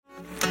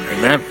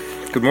Amen.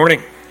 Good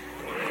morning.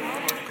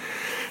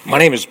 My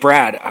name is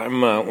Brad.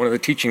 I'm one of the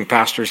teaching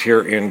pastors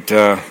here, and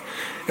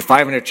if I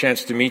haven't had a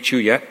chance to meet you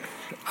yet,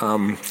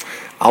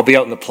 I'll be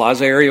out in the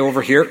plaza area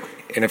over here,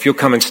 and if you'll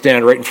come and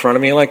stand right in front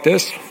of me like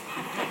this,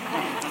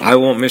 I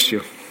won't miss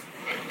you.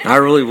 I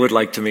really would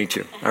like to meet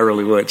you. I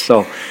really would.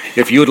 So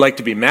if you would like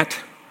to be met,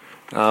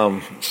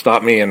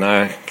 stop me and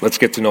let's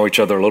get to know each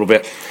other a little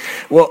bit.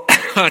 Well,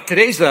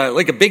 today's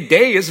like a big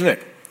day, isn't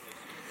it?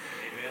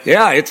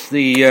 Yeah, it's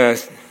the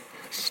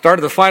start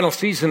of the final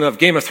season of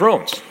Game of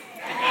Thrones.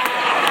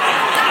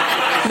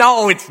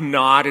 No, it's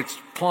not. It's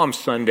Palm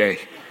Sunday.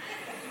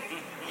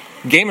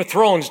 Game of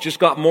Thrones just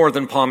got more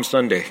than Palm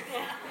Sunday.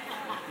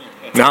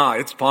 No,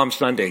 it's Palm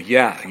Sunday.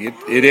 Yeah,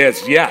 it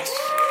is. Yes.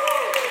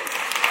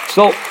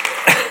 So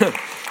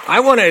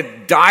I want to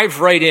dive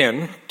right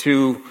in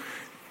to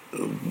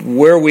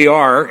where we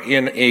are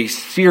in a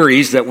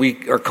series that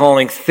we are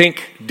calling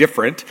Think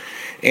Different.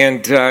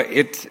 And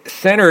it's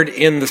centered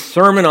in the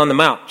Sermon on the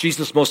Mount,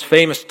 Jesus' most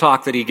famous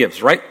talk that he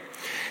gives, right?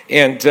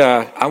 And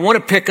I want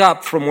to pick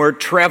up from where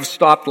Trev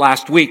stopped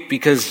last week,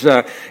 because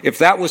if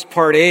that was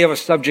part A of a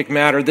subject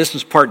matter, this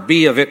is part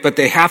B of it, but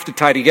they have to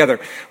tie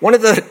together. One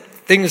of the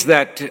things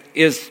that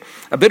is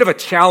a bit of a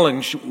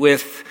challenge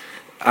with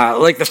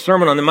like the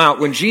Sermon on the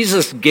Mount, when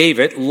Jesus gave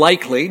it,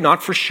 likely,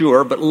 not for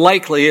sure, but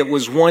likely it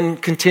was one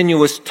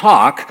continuous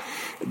talk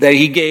that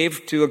he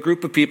gave to a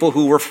group of people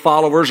who were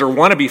followers or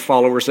wannabe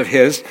followers of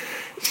his,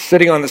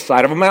 sitting on the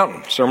side of a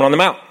mountain, Sermon on the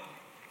Mount.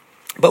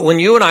 But when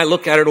you and I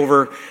look at it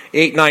over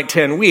 8, 9,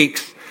 10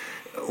 weeks,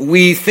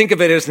 we think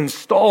of it as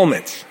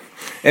installments.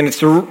 And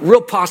it's a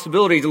real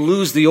possibility to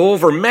lose the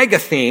mega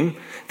theme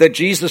that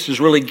Jesus is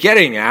really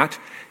getting at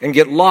and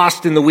get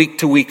lost in the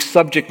week-to-week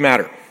subject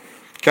matter.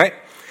 Okay?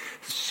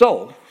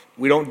 So,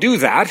 we don't do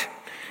that.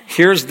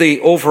 Here's the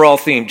overall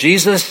theme.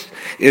 Jesus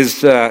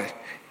is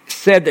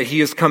said that he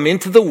has come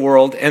into the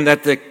world and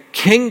that the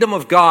kingdom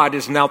of God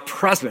is now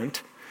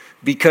present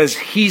because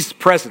he's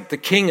present. The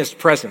king is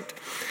present.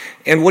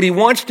 And what he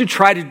wants to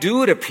try to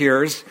do, it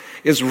appears,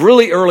 is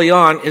really early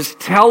on, is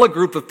tell a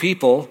group of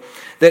people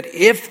that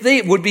if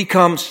they would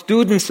become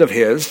students of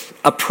his,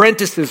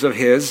 apprentices of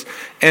his,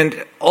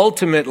 and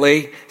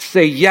ultimately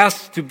say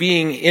yes to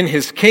being in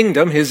his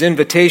kingdom, his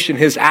invitation,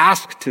 his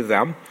ask to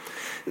them,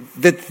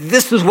 that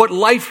this is what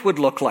life would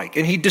look like.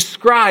 And he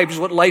describes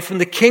what life in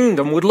the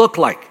kingdom would look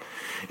like.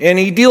 And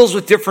he deals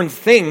with different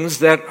things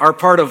that are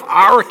part of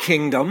our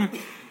kingdom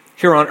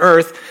here on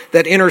earth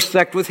that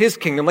intersect with his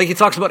kingdom. Like he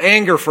talks about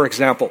anger, for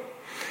example.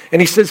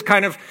 And he says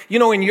kind of,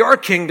 in your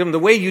kingdom, the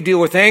way you deal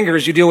with anger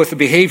is you deal with the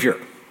behavior.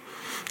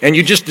 And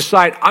you just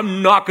decide,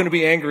 I'm not going to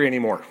be angry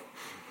anymore.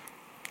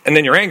 And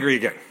then you're angry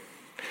again.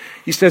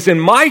 He says, in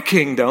my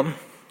kingdom,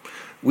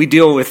 we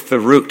deal with the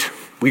root.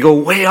 We go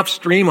way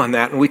upstream on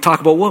that, and we talk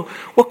about, well,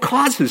 what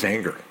causes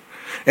anger?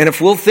 And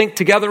if we'll think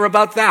together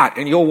about that,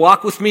 and you'll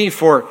walk with me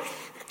for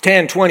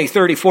 10, 20,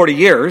 30, 40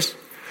 years,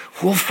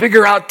 we'll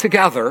figure out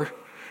together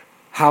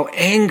how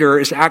anger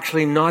is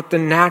actually not the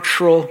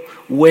natural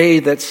way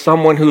that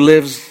someone who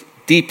lives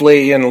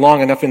deeply and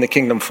long enough in the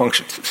kingdom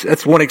functions.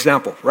 That's one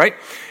example, right?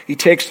 He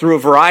takes through a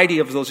variety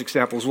of those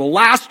examples. Well,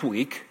 last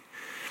week,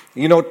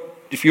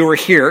 if you were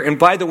here, and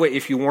by the way,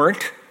 if you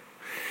weren't,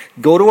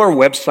 go to our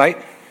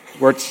website,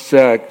 where it's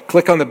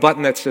click on the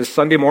button that says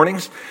Sunday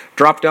Mornings.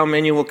 Drop-down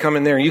menu will come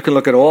in there, and you can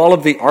look at all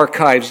of the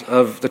archives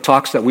of the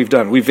talks that we've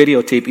done. We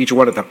videotape each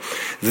one of them.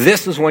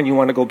 This is one you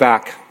want to go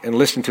back and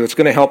listen to. It's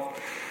going to help.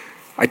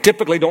 I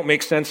typically don't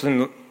make sense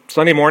in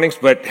Sunday mornings,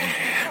 but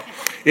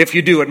if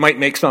you do, it might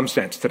make some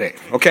sense today.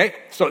 Okay?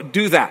 So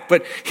do that.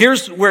 But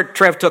here's where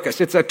Trev took us.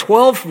 It's a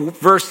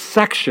 12-verse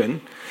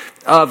section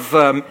of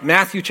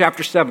Matthew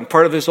chapter 7,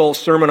 part of his whole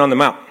Sermon on the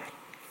Mount.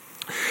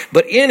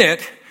 But in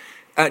it,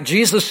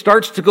 Jesus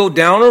starts to go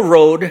down a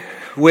road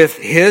with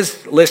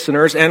his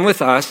listeners and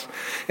with us,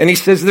 and he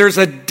says there's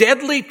a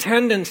deadly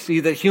tendency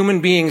that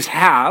human beings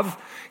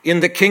have in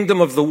the kingdom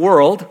of the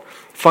world,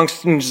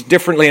 functions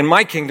differently in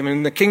my kingdom,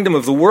 in the kingdom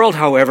of the world,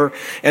 however,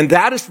 and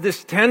that is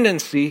this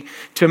tendency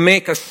to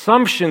make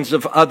assumptions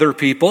of other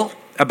people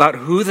about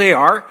who they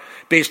are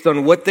based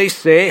on what they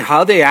say,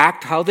 how they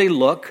act, how they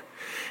look,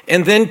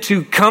 and then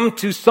to come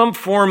to some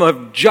form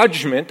of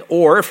judgment,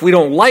 or if we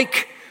don't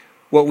like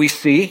what we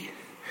see,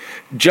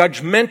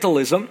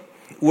 judgmentalism,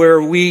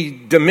 where we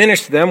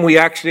diminish them, we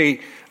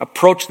actually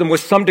approach them with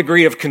some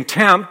degree of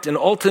contempt and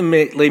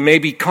ultimately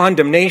maybe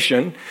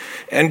condemnation.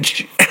 And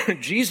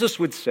Jesus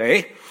would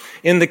say,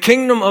 in the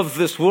kingdom of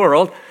this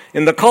world,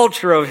 in the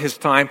culture of his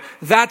time,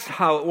 that's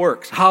how it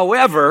works.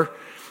 However,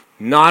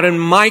 not in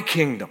my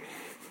kingdom.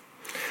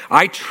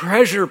 I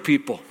treasure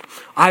people.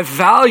 I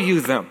value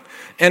them.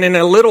 And in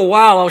a little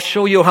while, I'll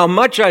show you how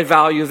much I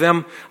value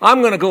them.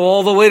 I'm going to go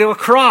all the way to a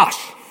cross.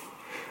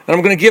 And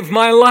I'm going to give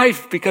my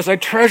life because I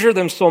treasure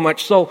them so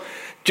much. So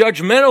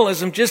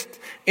judgmentalism, just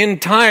in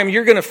time,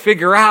 you're going to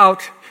figure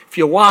out, if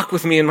you walk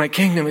with me in my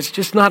kingdom, it's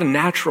just not a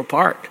natural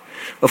part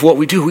of what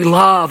we do. We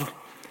love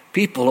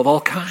people of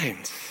all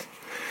kinds.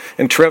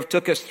 And Trev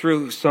took us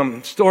through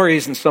some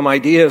stories and some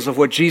ideas of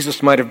what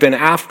Jesus might have been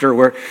after,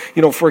 where,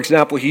 for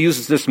example, he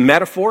uses this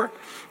metaphor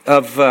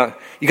of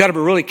you got to be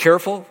really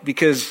careful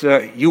because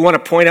you want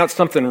to point out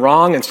something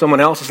wrong in someone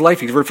else's life.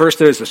 He refers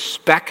to it as a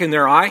speck in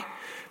their eye,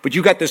 but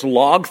you got this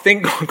log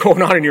thing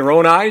going on in your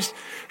own eyes.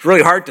 It's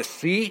really hard to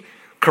see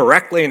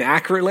correctly and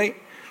accurately.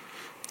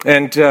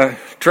 And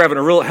Trev, in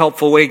a real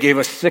helpful way, gave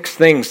us 6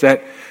 things,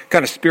 that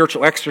kind of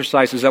spiritual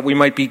exercises that we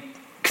might be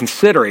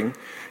considering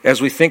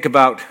as we think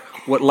about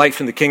what life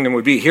in the kingdom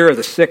would be. Here are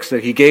the 6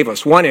 that he gave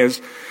us. One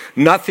is,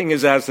 nothing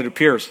is as it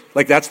appears.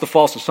 Like, that's the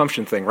false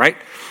assumption thing, right?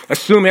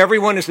 Assume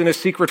everyone is in a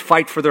secret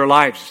fight for their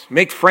lives.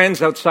 Make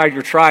friends outside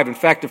your tribe. In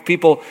fact, if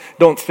people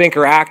don't think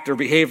or act or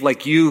behave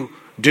like you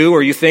do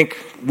or you think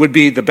would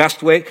be the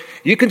best way,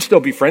 you can still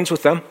be friends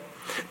with them.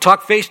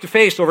 Talk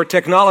face-to-face over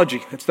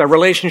technology. It's the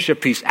relationship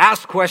piece.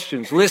 Ask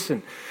questions,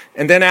 listen,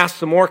 and then ask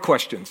some more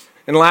questions.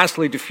 And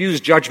lastly, diffuse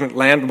judgment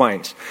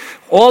landmines.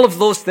 All of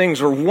those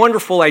things are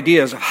wonderful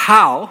ideas of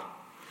how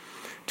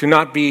to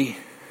not be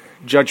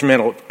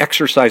judgmental,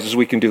 exercises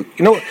we can do.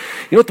 You know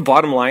what the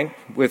bottom line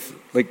with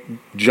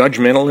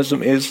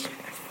judgmentalism is?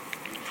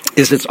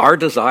 It's our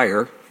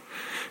desire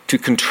to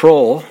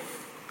control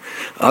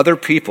other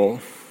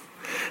people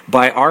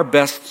by our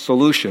best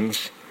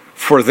solutions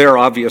for their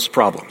obvious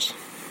problems.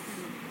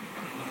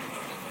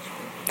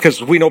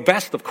 Because we know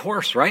best, of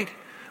course, right?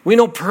 We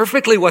know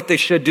perfectly what they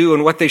should do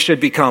and what they should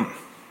become.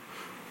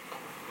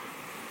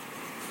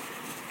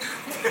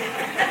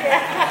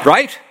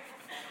 Right?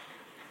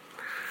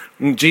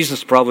 And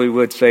Jesus probably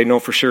would say,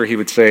 no, for sure, he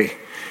would say,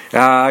 you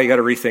got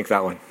to rethink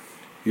that one.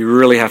 You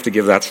really have to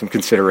give that some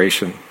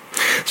consideration.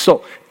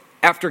 So,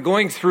 after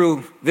going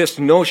through this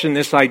notion,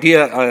 this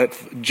idea of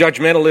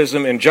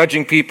judgmentalism and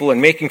judging people and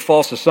making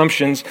false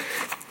assumptions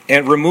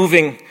and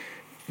removing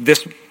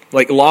this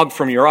log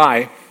from your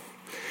eye,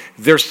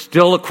 there's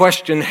still a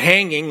question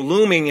hanging,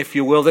 looming, if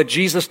you will, that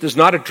Jesus does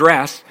not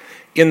address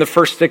in the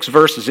first 6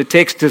 verses. It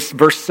takes to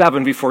verse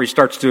 7 before he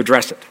starts to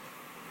address it.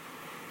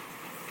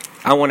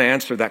 I want to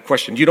answer that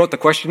question. Do you know what the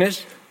question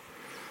is?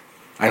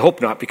 I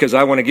hope not, because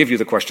I want to give you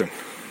the question.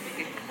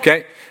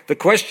 Okay? The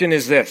question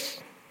is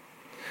this.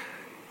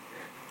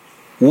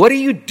 What do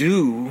you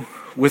do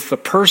with the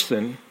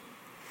person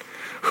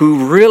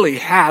who really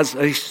has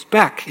a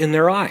speck in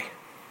their eye?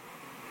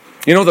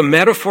 You know the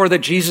metaphor that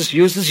Jesus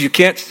uses? You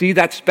can't see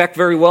that speck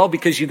very well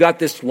because you got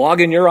this log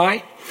in your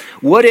eye.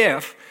 What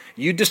if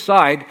you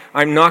decide,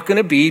 I'm not going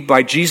to be,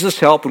 by Jesus'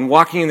 help and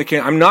walking in the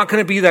kingdom, I'm not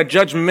going to be that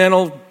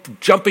judgmental,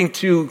 jumping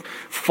to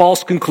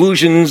false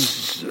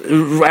conclusions.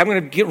 I'm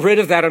going to get rid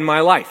of that in my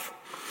life.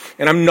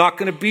 And I'm not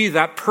going to be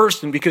that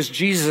person because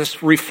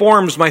Jesus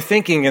reforms my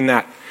thinking in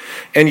that.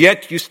 And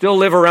yet you still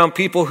live around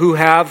people who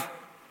have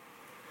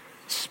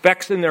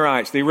specks in their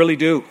eyes. They really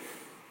do.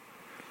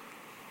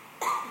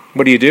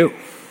 What do you do?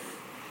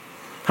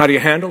 How do you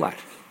handle that?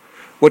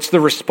 What's the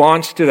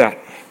response to that?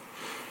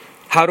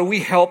 How do we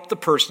help the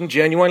person,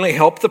 genuinely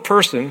help the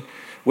person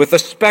with a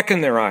speck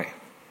in their eye?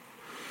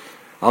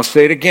 I'll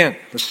say it again.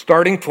 The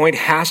starting point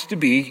has to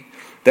be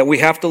that we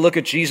have to look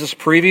at Jesus'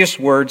 previous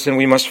words, and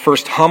we must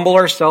first humble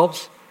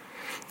ourselves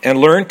and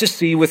learn to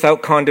see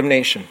without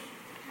condemnation.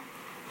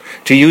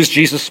 To use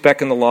Jesus'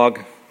 speck in the log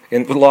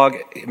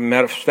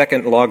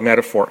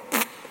metaphor,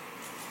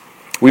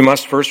 we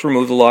must first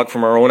remove the log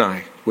from our own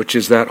eye, which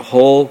is that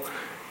whole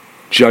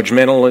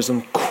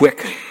judgmentalism,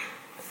 quick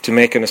to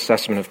make an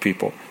assessment of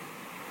people.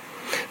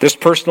 This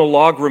personal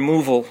log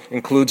removal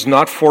includes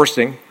not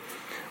forcing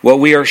what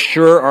we are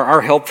sure are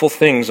our helpful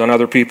things on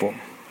other people.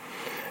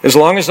 As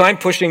long as I'm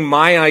pushing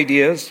my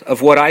ideas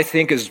of what I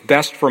think is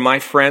best for my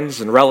friends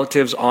and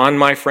relatives on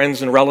my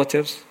friends and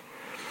relatives,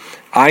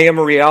 I am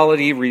in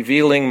reality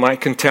revealing my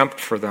contempt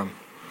for them.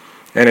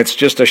 And it's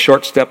just a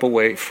short step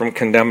away from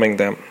condemning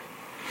them.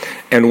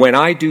 And when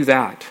I do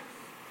that,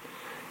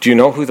 do you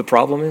know who the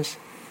problem is?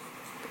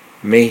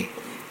 Me.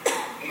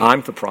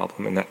 I'm the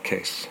problem in that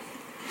case.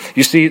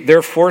 You see,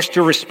 they're forced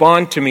to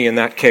respond to me in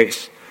that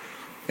case.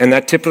 And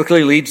that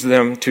typically leads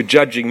them to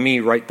judging me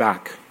right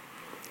back.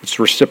 It's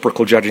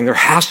reciprocal judging. There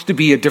has to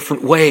be a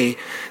different way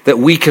that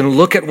we can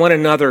look at one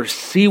another,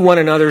 see one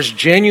another's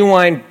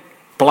genuine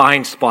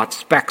blind spots,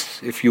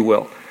 specks, if you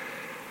will.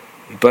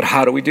 But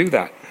how do we do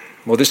that?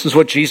 Well, this is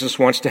what Jesus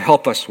wants to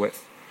help us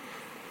with.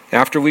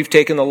 After we've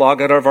taken the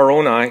log out of our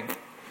own eye,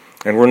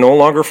 and we're no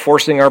longer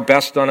forcing our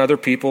best on other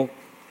people,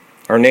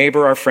 our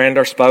neighbor, our friend,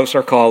 our spouse,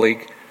 our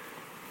colleague,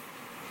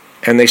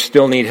 and they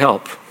still need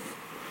help,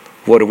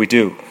 what do we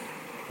do?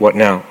 What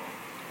now?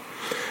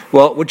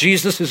 Well, what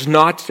Jesus is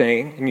not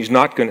saying, and he's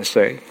not going to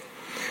say,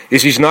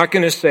 is he's not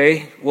going to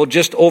say, well,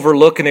 just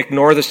overlook and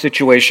ignore the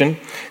situation,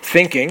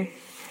 thinking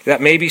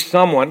that maybe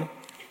someone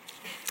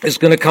is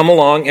going to come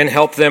along and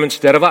help them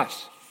instead of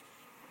us.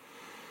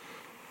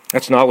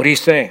 That's not what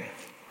he's saying.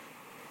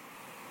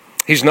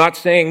 He's not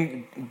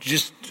saying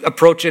just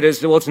approach it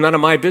as, well, it's none of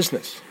my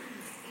business.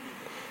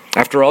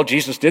 After all,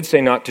 Jesus did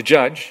say not to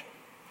judge,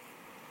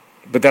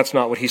 but that's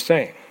not what he's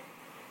saying.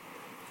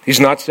 He's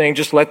not saying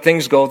just let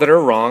things go that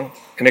are wrong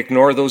and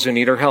ignore those who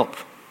need our help.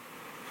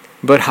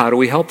 But how do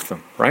we help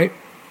them, right?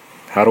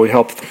 How do we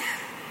help them?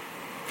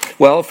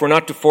 Well, if we're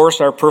not to force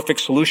our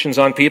perfect solutions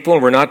on people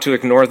and we're not to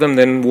ignore them,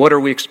 then what are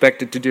we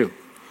expected to do?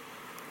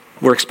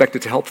 We're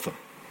expected to help them.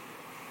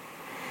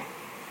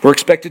 We're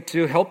expected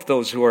to help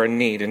those who are in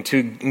need and to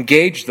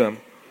engage them,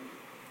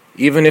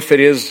 even if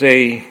it is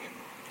a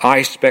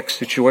high-spec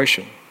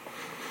situation.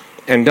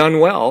 And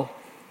done well,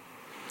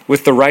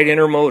 with the right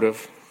inner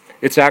motive,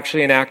 it's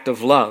actually an act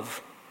of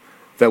love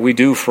that we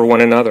do for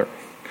one another.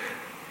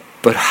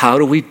 But how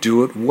do we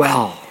do it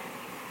well?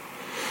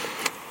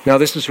 Now,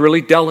 this is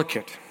really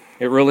delicate.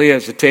 It really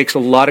is. It takes a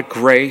lot of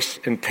grace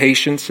and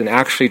patience and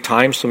actually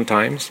time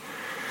sometimes.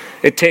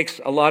 It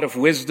takes a lot of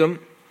wisdom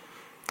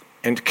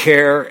and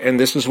care, and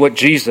this is what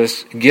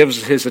Jesus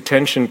gives his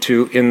attention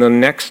to in the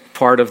next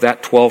part of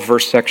that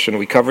 12-verse section.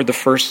 We covered the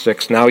first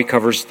 6, now he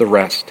covers the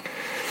rest.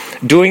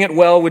 Doing it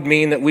well would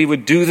mean that we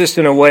would do this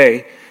in a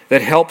way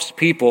that helps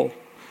people,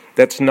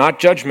 that's not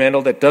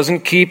judgmental, that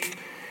doesn't keep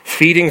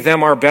feeding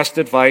them our best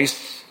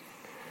advice,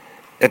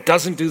 that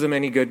doesn't do them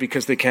any good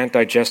because they can't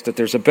digest it.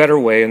 There's a better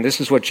way, and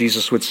this is what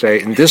Jesus would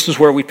say, and this is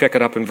where we pick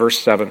it up in verse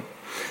 7.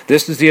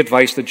 This is the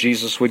advice that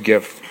Jesus would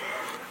give.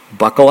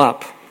 Buckle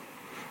up.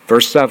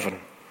 Verse 7,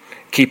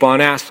 keep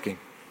on asking,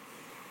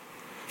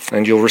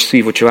 and you'll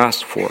receive what you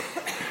ask for.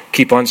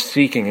 Keep on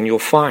seeking, and you'll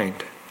find.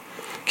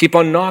 Keep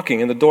on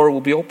knocking, and the door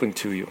will be open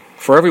to you.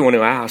 For everyone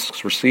who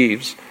asks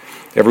receives,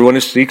 everyone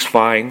who seeks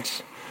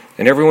finds,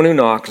 and everyone who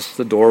knocks,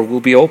 the door will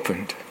be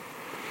opened.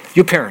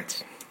 You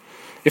parents,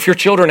 if your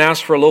children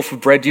ask for a loaf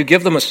of bread, do you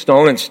give them a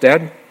stone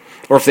instead?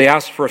 Or if they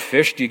ask for a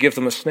fish, do you give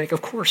them a snake?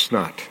 Of course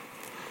not.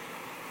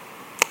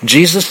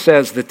 Jesus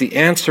says that the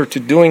answer to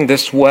doing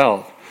this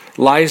well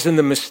lies in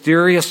the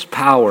mysterious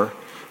power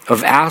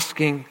of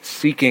asking,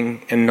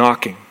 seeking, and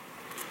knocking.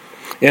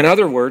 In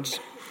other words,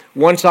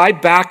 once I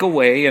back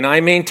away and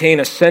I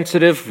maintain a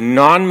sensitive,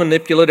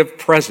 non-manipulative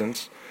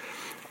presence,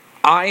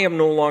 I am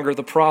no longer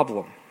the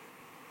problem.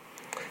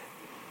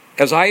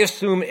 As I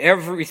assume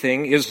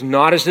everything is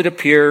not as it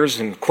appears,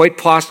 and quite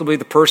possibly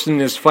the person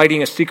is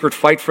fighting a secret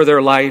fight for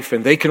their life,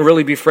 and they can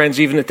really be friends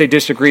even if they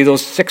disagree,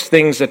 those 6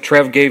 things that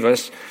Trev gave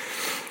us,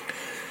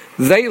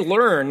 they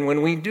learn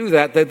when we do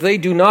that they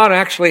do not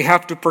actually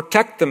have to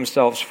protect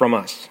themselves from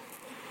us.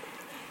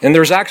 And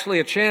there's actually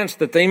a chance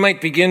that they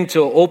might begin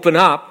to open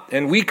up,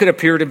 and we could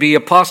appear to be a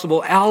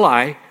possible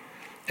ally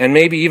and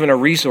maybe even a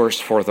resource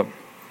for them.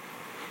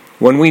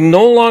 When we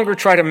no longer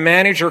try to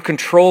manage or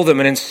control them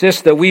and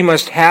insist that we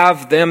must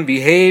have them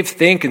behave,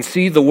 think, and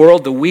see the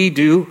world that we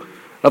do,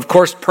 of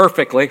course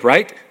perfectly,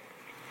 right?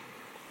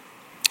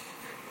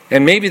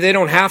 And maybe they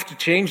don't have to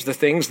change the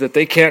things that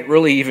they can't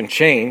really even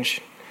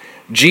change.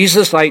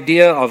 Jesus'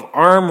 idea of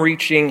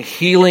arm-reaching,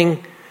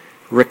 healing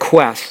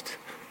request,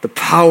 the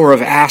power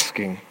of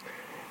asking,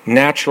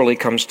 naturally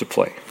comes to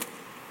play.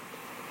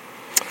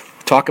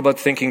 Talk about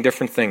thinking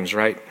different things,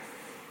 right?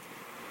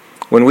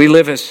 When we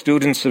live as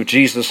students of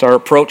Jesus, our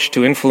approach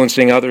to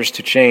influencing others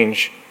to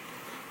change,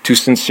 to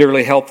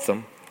sincerely help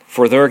them,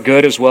 for their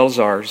good as well as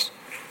ours,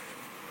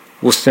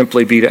 will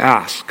simply be to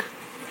ask.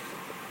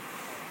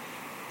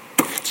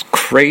 It's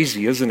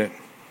crazy, isn't it?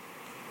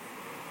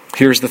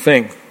 Here's the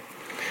thing.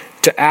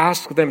 To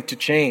ask them to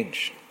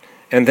change,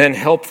 and then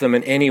help them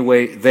in any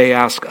way they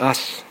ask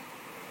us.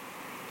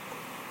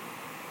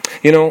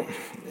 You know,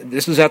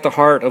 this is at the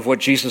heart of what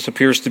Jesus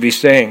appears to be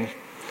saying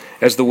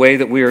as the way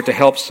that we are to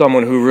help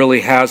someone who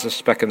really has a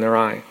speck in their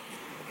eye.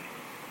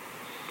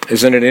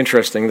 Isn't it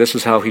interesting? This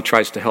is how he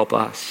tries to help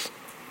us.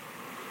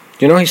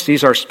 You know, he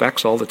sees our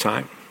specks all the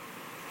time.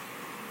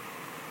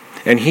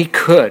 And he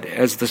could,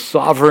 as the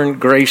sovereign,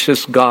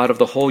 gracious God of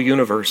the whole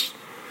universe,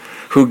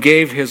 who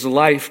gave his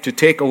life to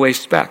take away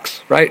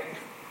specks, right?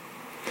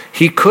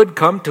 He could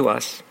come to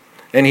us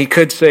and he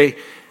could say,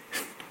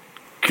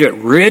 get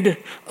rid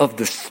of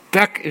the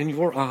speck in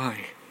your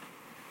eye.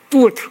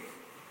 Do it.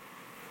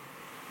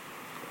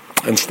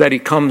 Instead, he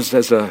comes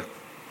as a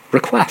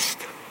request.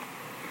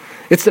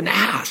 It's an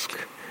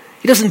ask.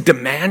 He doesn't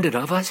demand it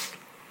of us.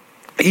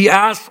 He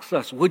asks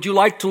us, would you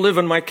like to live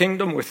in my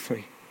kingdom with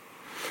me?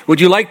 Would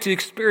you like to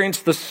experience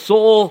the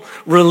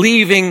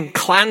soul-relieving,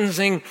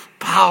 cleansing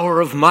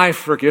power of my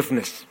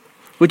forgiveness?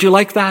 Would you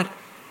like that?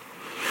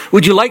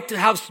 Would you like to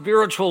have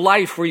spiritual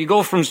life where you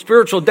go from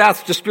spiritual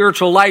death to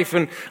spiritual life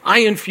and I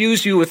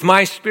infuse you with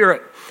my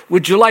spirit?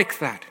 Would you like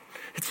that?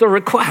 It's a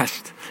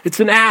request. It's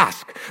an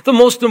ask. The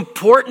most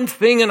important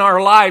thing in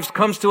our lives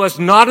comes to us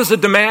not as a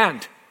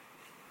demand,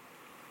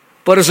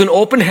 but as an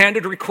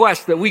open-handed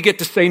request that we get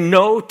to say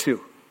no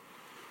to.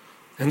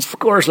 And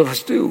scores of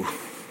us do.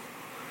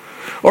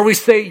 Or we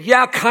say,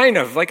 yeah, kind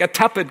of, like a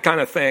tepid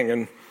kind of thing.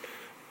 And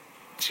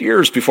it's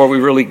years before we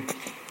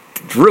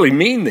really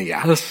mean the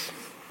yes.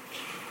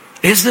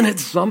 Isn't it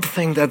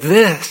something that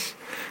this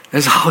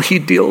is how he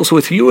deals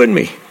with you and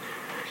me?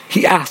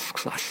 He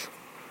asks us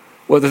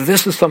whether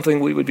this is something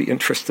we would be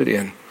interested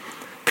in.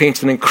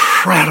 Paints an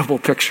incredible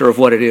picture of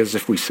what it is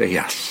if we say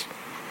yes.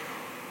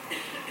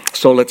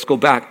 So let's go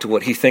back to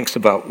what he thinks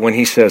about when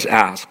he says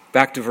ask.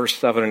 Back to verse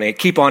 7 and 8.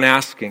 Keep on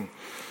asking.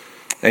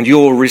 and you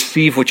will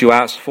receive what you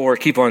ask for.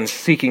 Keep on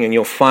seeking and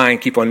you'll find.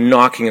 Keep on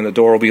knocking and the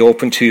door will be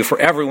open to you. For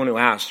everyone who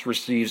asks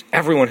receives.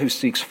 Everyone who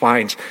seeks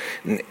finds.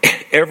 And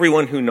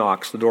everyone who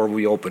knocks, the door will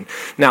be open.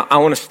 Now, I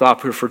want to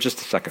stop here for just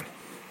a second.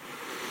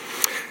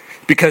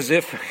 Because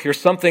if you're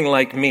something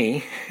like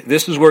me,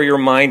 this is where your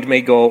mind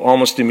may go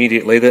almost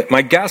immediately. That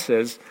my guess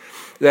is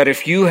that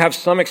if you have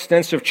some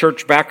extensive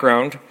church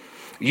background,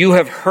 you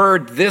have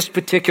heard this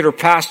particular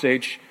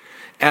passage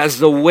as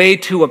the way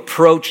to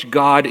approach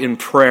God in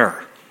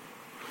prayer.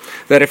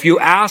 That if you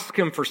ask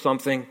him for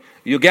something,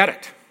 you get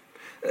it.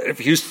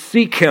 If you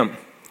seek him,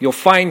 you'll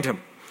find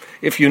him.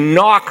 If you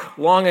knock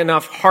long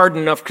enough, hard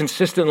enough,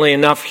 consistently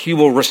enough, he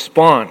will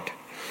respond.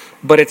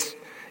 But it's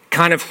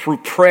kind of through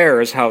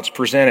prayer is how it's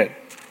presented.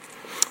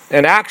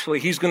 And actually,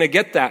 he's going to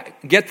get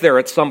there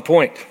at some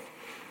point.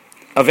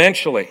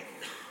 Eventually.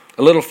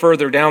 A little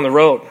further down the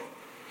road.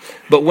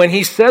 But when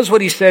he says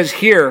what he says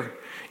here,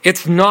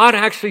 it's not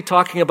actually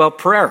talking about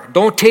prayer.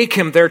 Don't take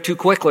him there too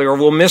quickly or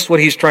we'll miss what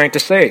he's trying to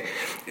say.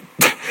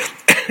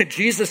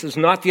 Jesus is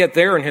not yet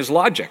there in his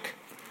logic.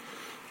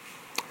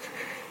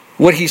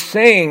 What he's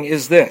saying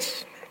is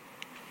this.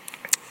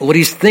 What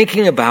he's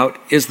thinking about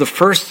is the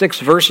first 6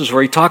 verses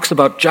where he talks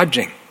about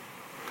judging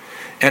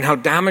and how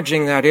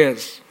damaging that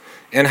is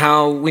and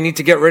how we need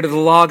to get rid of the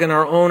log in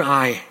our own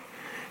eye,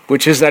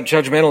 which is that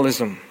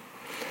judgmentalism.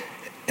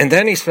 And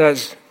then he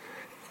says,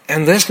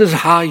 and this is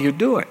how you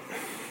do it.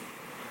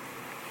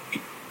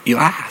 You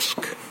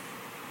ask.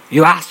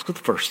 You ask the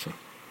person.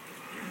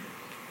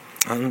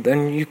 And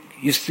then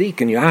you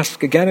seek and you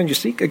ask again and you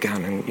seek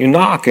again and you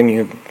knock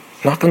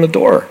on the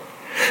door.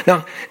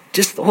 Now,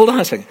 just hold on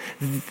a second.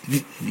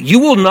 You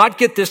will not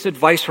get this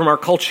advice from our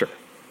culture.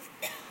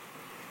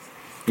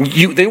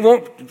 They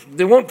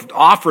won't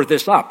offer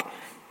this up.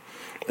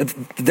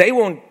 They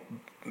won't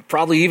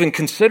probably even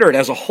consider it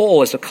as a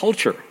whole, as a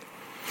culture.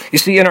 You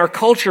see, in our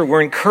culture,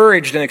 we're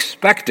encouraged and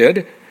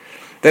expected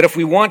that if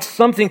we want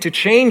something to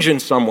change in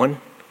someone,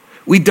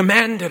 we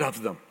demand it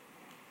of them.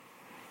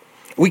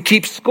 We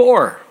keep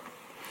score.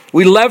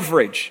 We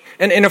leverage.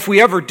 And if we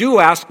ever do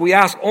ask, we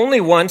ask only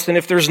once. And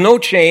if there's no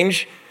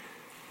change,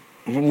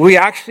 we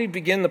actually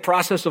begin the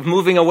process of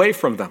moving away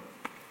from them.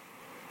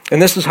 And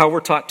this is how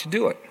we're taught to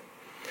do it.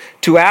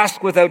 To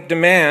ask without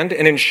demand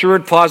and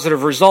ensured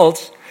positive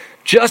results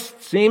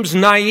just seems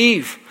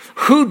naive.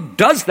 Who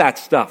does that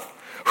stuff?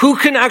 Who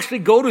can actually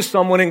go to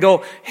someone and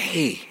go,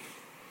 hey,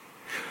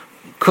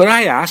 could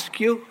I ask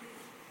you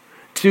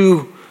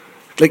to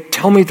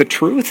tell me the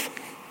truth?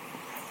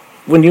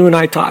 When you and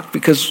I talk,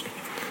 because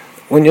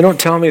when you don't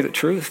tell me the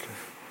truth,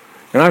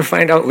 and I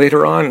find out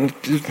later on,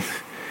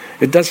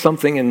 it does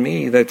something in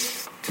me that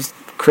just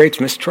creates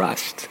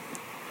mistrust.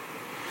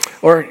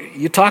 Or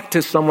you talk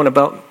to someone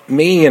about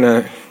me in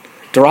a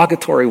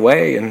derogatory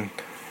way, and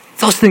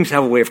those things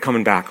have a way of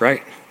coming back,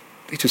 right?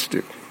 They just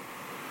do.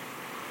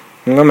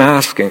 And I'm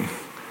asking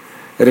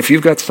that if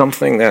you've got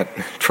something that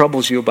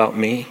troubles you about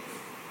me,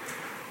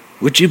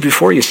 would you,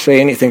 before you say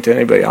anything to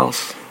anybody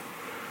else,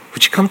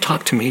 would you come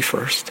talk to me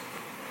first?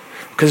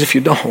 Because if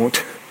you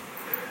don't,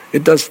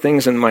 it does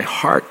things in my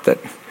heart that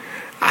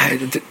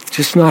it's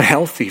just not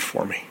healthy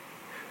for me.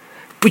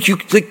 But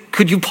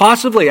could you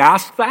possibly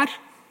ask that?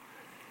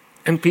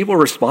 And people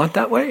respond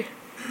that way?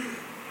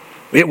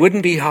 It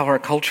wouldn't be how our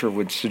culture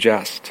would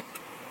suggest.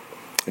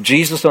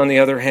 Jesus, on the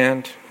other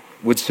hand,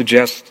 would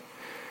suggest,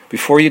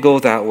 before you go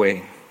that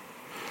way,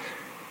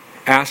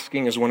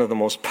 asking is one of the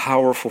most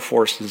powerful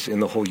forces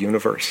in the whole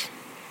universe,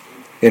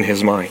 in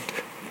his mind.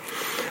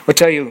 I'll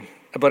tell you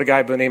about a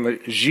guy by the name of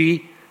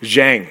Zhi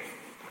Zhang.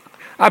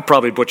 I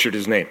probably butchered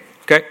his name,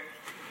 okay?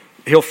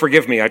 He'll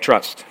forgive me, I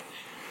trust.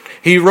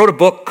 He wrote a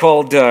book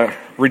called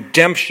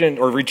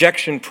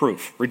Rejection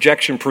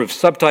Proof.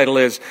 Subtitle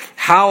is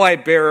How I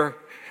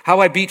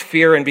Beat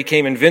Fear and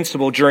Became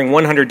Invincible During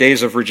 100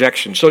 Days of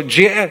Rejection. So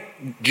Jia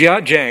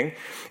Zhang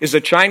is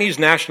a Chinese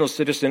national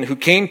citizen who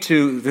came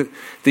to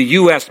the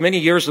U.S. many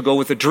years ago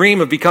with a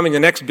dream of becoming the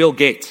next Bill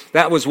Gates.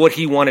 That was what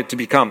he wanted to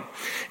become.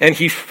 And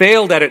he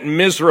failed at it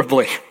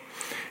miserably.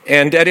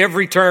 And at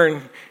every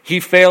turn, he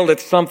failed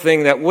at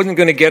something that wasn't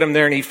going to get him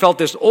there. And he felt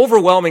this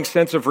overwhelming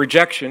sense of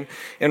rejection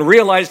and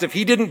realized if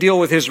he didn't deal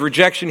with his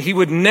rejection, he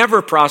would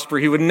never prosper,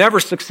 he would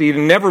never succeed,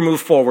 and never move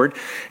forward.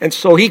 And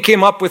so he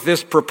came up with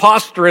this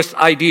preposterous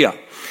idea.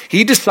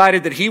 He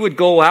decided that he would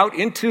go out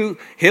into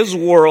his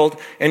world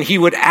and he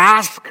would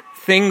ask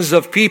things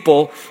of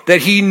people that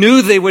he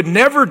knew they would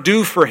never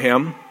do for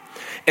him.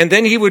 And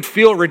then he would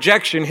feel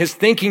rejection, his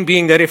thinking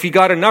being that if he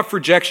got enough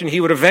rejection, he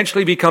would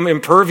eventually become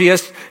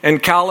impervious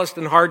and calloused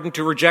and hardened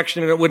to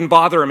rejection and it wouldn't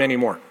bother him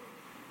anymore.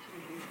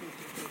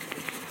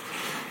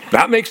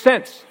 That makes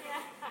sense.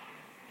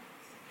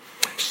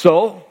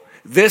 So,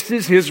 this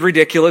is his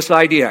ridiculous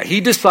idea.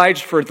 He decides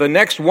for the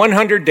next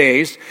 100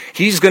 days,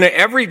 he's going to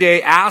every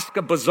day ask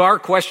a bizarre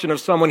question of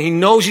someone he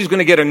knows he's going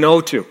to get a no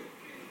to.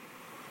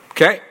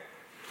 Okay?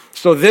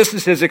 So this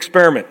is his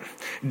experiment.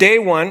 Day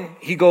 1,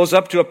 he goes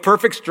up to a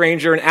perfect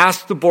stranger and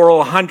asks to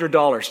borrow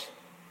 $100.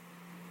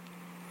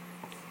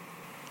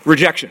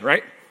 Rejection,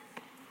 right?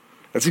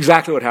 That's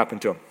exactly what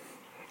happened to him.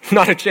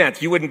 Not a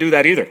chance. You wouldn't do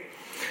that either.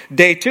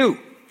 Day 2,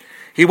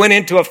 he went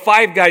into a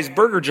Five Guys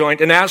burger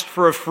joint and asked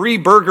for a free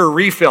burger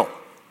refill.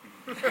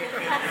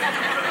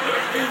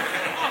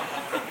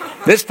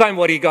 This time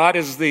what he got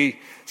is the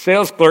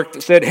sales clerk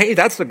that said, hey,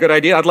 that's a good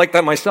idea. I'd like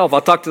that myself.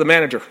 I'll talk to the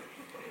manager.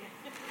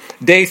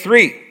 Day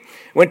 3,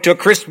 went to a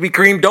Krispy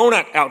Kreme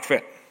donut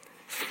outfit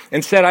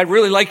and said, I'd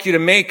really like you to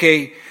make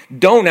a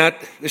donut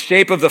the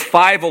shape of the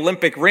 5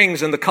 Olympic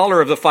rings and the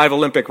color of the 5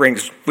 Olympic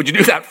rings. Would you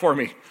do that for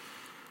me?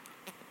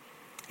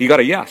 He got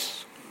a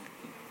yes.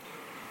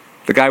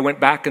 The guy went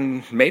back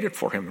and made it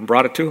for him and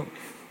brought it to him.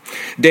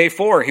 Day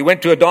 4, he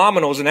went to a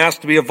Domino's and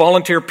asked to be a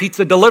volunteer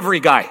pizza delivery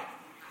guy.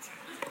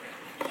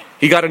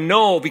 He got a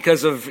no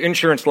because of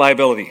insurance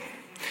liability.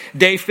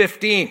 Day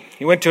 15,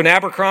 he went to an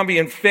Abercrombie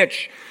and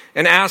Fitch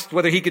and asked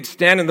whether he could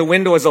stand in the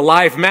window as a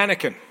live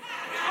mannequin.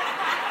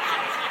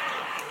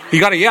 He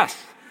got a yes.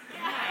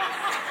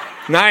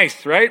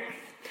 Nice, right?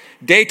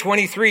 Day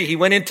 23, he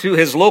went into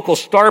his local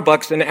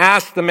Starbucks and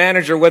asked the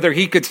manager whether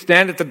he could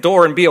stand at the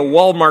door and be a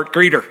Walmart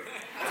greeter.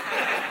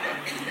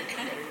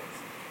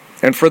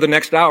 And for the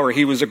next hour,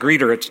 he was a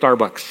greeter at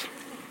Starbucks.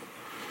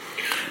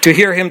 To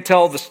hear him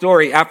tell the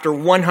story after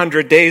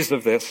 100 days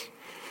of this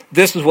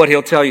is what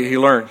he'll tell you he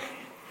learned.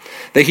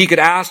 That he could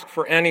ask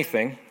for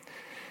anything,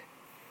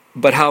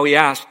 but how he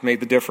asked made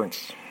the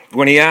difference.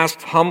 When he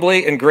asked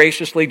humbly and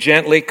graciously,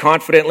 gently,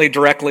 confidently,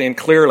 directly, and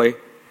clearly,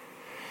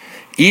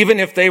 even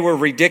if they were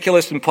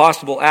ridiculous,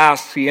 impossible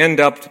asks, he ended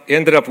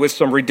up with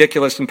some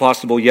ridiculous,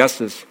 impossible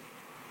yeses.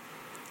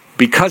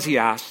 Because he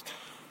asked,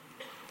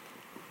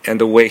 and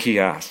the way he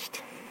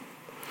asked.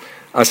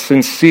 A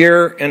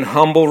sincere and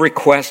humble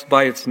request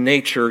by its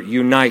nature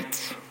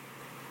unites.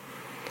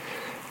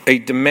 A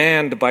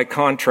demand, by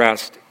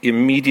contrast,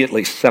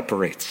 immediately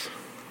separates.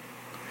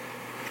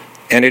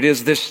 And it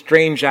is this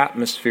strange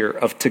atmosphere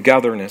of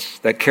togetherness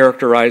that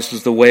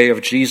characterizes the way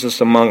of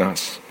Jesus among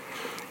us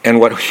and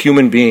what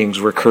human beings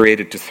were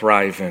created to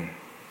thrive in.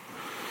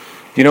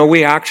 You know,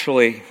 we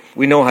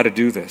know how to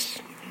do this.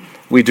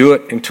 We do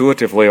it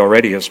intuitively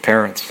already as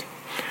parents.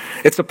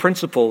 It's a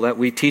principle that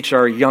we teach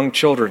our young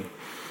children.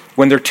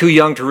 When they're too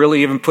young to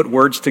really even put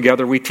words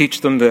together, we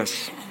teach them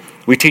this.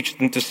 We teach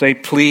them to say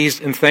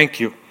please and thank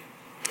you.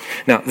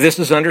 Now, this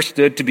is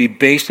understood to be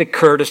basic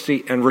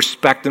courtesy and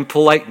respect and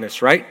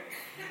politeness, right?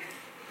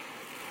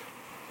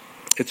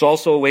 It's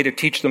also a way to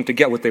teach them to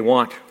get what they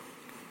want.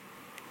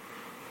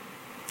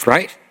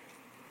 Right?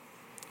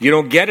 You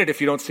don't get it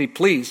if you don't say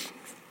please.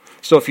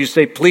 So if you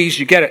say please,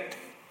 you get it.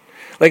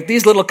 Like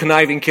these little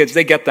conniving kids,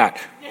 they get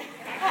that.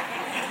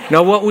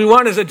 Now what we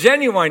want is a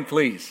genuine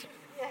please.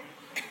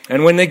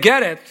 And when they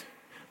get it,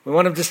 we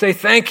want them to say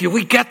thank you.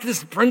 We get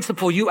this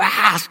principle. You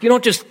ask. You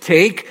don't just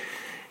take.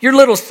 Your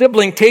little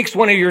sibling takes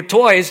one of your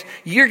toys.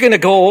 You're going to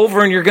go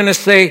over and you're going to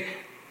say,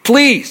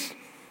 please.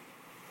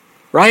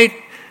 Right?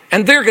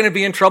 And they're going to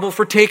be in trouble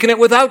for taking it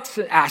without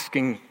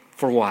asking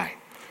for why.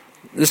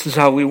 This is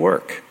how we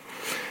work.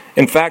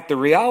 In fact, the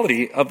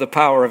reality of the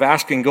power of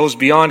asking goes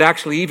beyond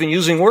actually even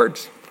using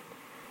words.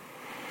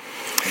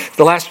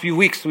 The last few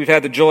weeks, we've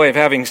had the joy of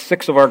having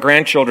 6 of our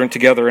grandchildren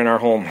together in our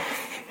home.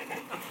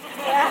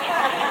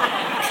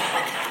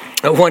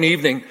 One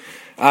evening,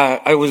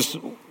 I was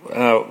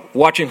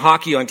watching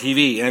hockey on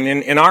TV, and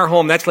in our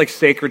home, that's like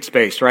sacred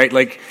space, right?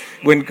 Like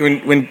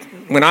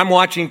when I'm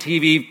watching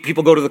TV,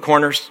 people go to the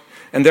corners,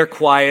 and they're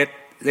quiet.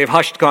 They have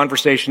hushed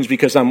conversations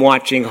because I'm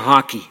watching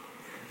hockey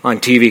on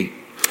TV.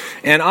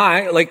 And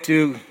I like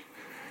to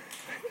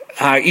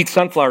eat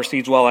sunflower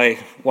seeds while I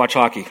watch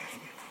hockey.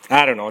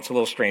 I don't know, it's a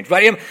little strange.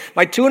 But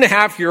my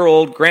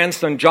 2.5-year-old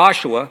grandson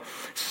Joshua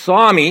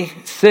saw me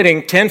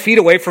sitting 10 feet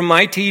away from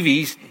my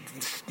TV,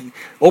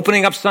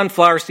 opening up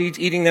sunflower seeds,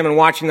 eating them, and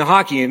watching the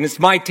hockey. And it's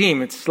my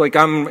team. It's like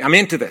I'm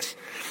into this.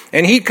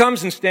 And he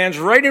comes and stands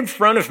right in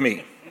front of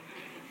me.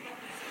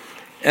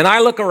 And I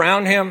look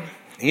around him.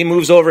 He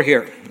moves over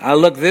here. I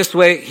look this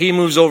way. He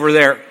moves over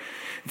there.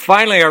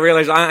 Finally, I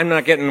realize I'm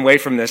not getting away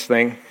from this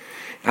thing.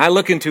 I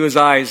look into his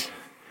eyes,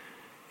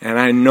 and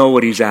I know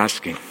what he's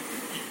asking.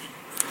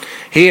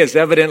 He has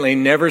evidently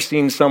never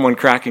seen someone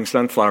cracking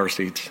sunflower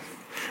seeds.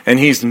 And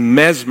he's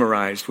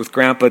mesmerized with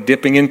Grandpa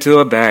dipping into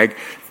a bag,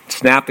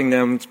 snapping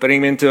them,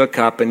 putting them into a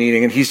cup and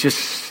eating. And he's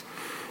just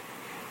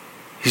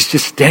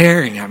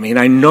staring at me, and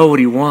I know what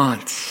he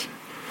wants.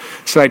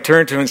 So I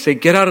turn to him and say,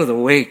 get out of the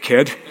way,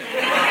 kid.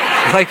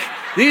 Like,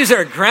 these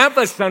are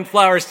Grandpa's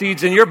sunflower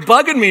seeds, and you're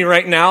bugging me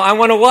right now. I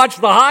want to watch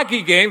the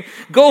hockey game.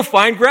 Go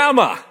find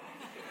Grandma.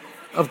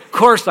 Of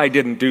course I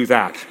didn't do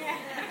that.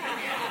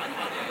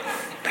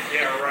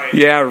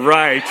 Yeah,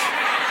 right.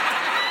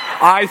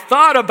 I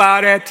thought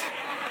about it.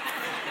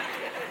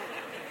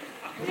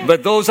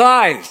 But those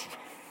eyes.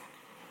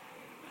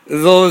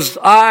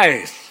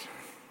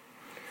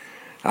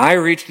 I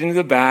reached into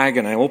the bag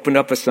and I opened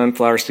up a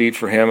sunflower seed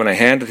for him and I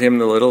handed him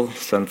the little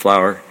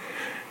sunflower.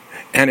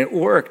 And it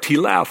worked. He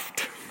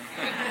left.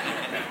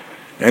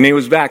 And he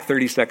was back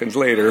 30 seconds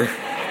later.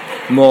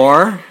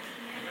 More.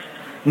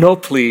 No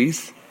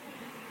please.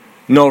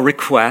 No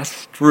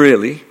request,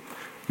 really.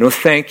 No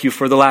thank you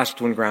for the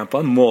last one,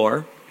 Grandpa.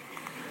 More.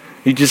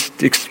 He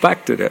just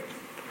expected it.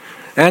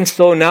 And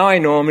so now I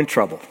know I'm in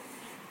trouble.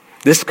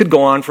 This could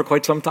go on for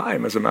quite some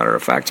time, as a matter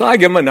of fact. So I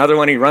give him another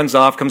one. He runs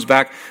off, comes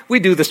back. We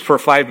do this for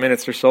 5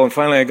 minutes or so, and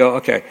finally I go,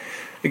 okay,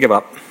 I give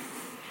up.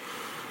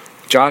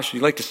 Josh,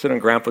 you'd like to sit on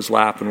Grandpa's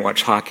lap and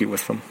watch hockey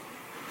with him?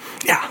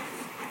 Yeah.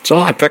 So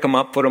I pick him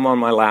up, put him on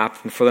my lap,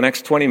 and for the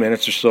next 20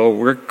 minutes or so,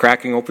 we're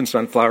cracking open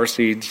sunflower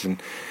seeds,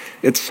 and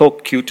it's so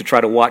cute to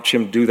try to watch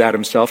him do that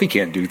himself. He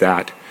can't do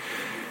that.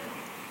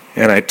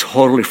 And I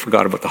totally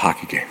forgot about the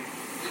hockey game,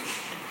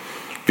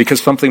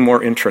 because something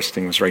more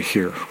interesting was right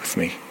here with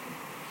me.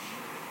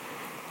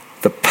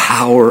 The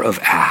power of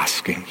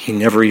asking. He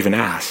never even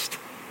asked.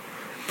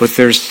 But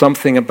there's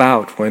something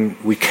about when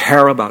we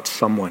care about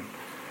someone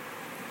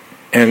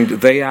and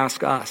they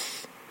ask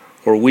us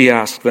or we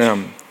ask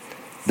them,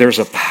 there's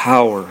a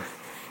power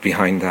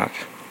behind that.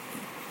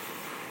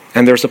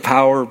 And there's a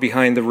power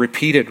behind the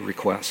repeated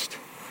request.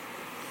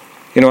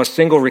 You know, a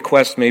single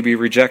request may be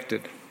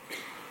rejected.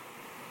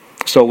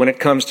 So when it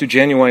comes to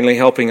genuinely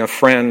helping a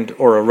friend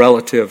or a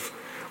relative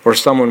or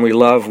someone we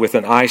love with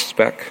an eye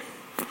speck,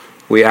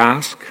 we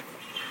ask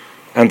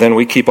and then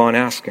we keep on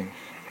asking.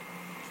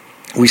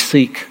 We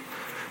seek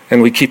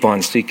and we keep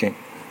on seeking.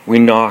 We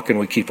knock and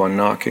we keep on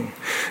knocking.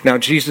 Now,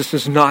 Jesus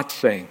is not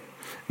saying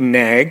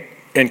nag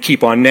and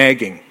keep on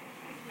nagging.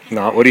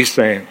 Not what he's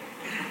saying.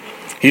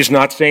 He's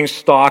not saying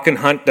stalk and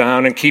hunt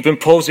down and keep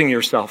imposing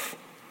yourself.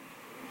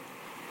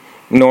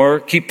 Nor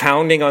keep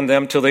pounding on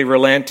them till they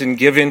relent and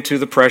give in to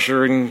the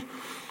pressure and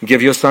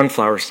give you a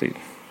sunflower seed.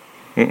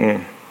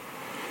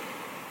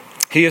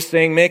 He is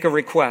saying make a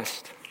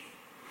request.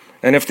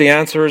 And if the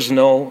answer is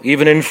no,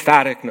 even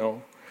emphatic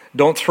no,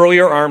 don't throw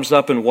your arms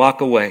up and walk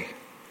away.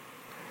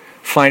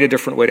 Find a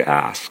different way to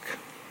ask.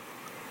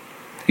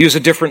 Use a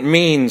different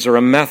means or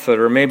a method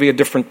or maybe a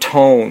different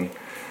tone.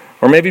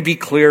 Or maybe be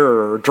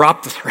clearer or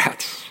drop the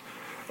threats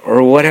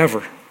or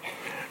whatever.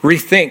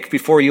 Rethink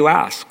before you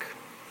ask.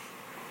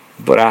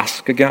 But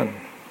ask again.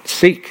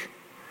 Seek.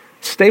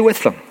 Stay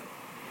with them.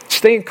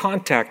 Stay in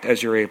contact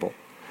as you're able.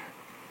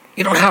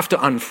 You don't have to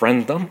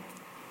unfriend them.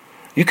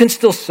 You can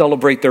still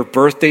celebrate their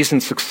birthdays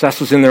and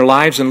successes in their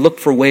lives and look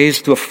for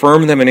ways to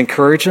affirm them and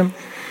encourage them.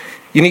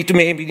 You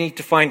maybe need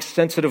to find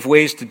sensitive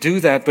ways to do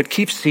that, but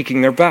keep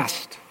seeking their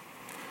best.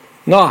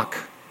 Knock.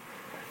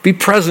 Be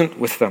present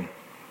with them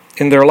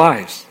in their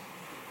lives.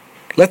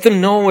 Let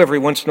them know every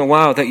once in a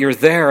while that you're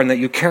there and that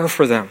you care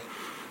for them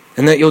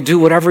and that you'll do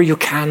whatever you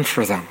can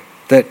for them.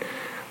 That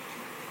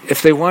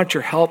if they want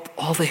your help,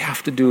 all they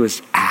have to do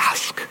is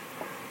ask.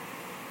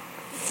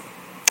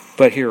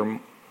 But here,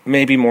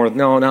 more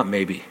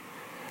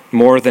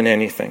than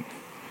anything,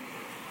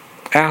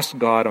 ask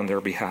God on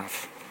their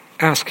behalf.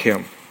 Ask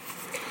Him.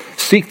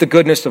 Seek the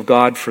goodness of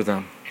God for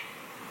them.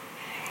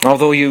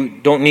 Although you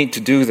don't need to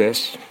do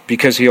this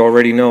because He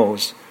already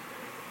knows,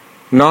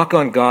 knock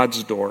on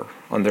God's door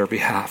on their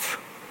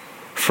behalf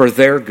for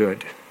their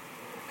good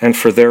and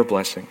for their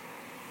blessing.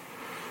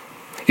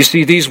 You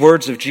see, these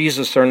words of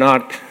Jesus are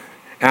not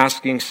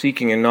asking,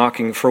 seeking, and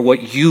knocking for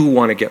what you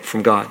want to get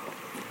from God.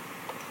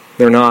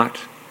 They're not.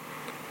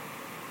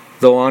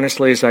 Though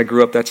honestly, as I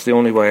grew up, that's the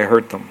only way I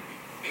heard them.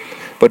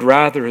 But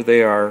rather,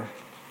 they are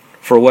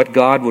for what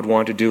God would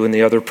want to do in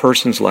the other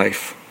person's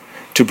life,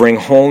 to bring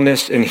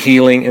wholeness and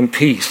healing and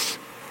peace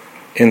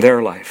in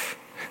their life.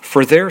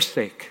 For their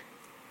sake,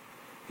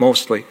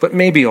 mostly, but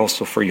maybe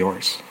also for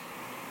yours.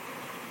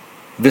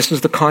 This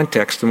is the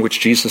context in which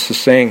Jesus is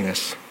saying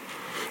this.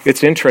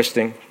 It's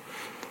interesting.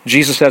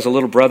 Jesus has a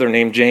little brother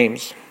named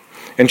James,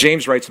 and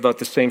James writes about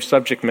the same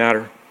subject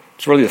matter.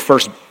 It's really the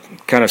first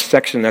kind of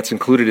section that's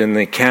included in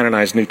the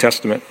canonized New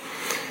Testament.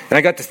 And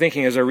I got to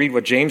thinking as I read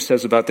what James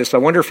says about this, I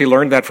wonder if he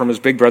learned that from his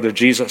big brother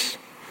Jesus.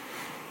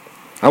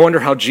 I wonder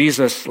how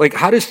Jesus,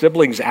 how do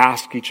siblings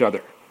ask each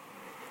other?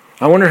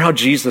 I wonder how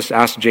Jesus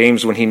asked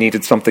James when he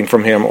needed something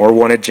from him or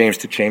wanted James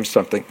to change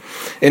something.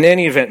 In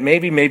any event,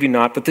 maybe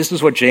not, but this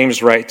is what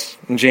James writes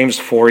in James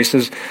 4. He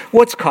says,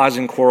 what's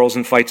causing quarrels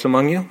and fights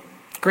among you?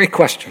 Great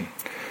question.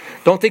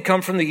 Don't they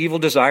come from the evil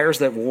desires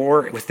that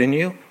war within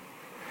you?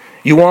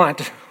 You want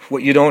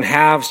what you don't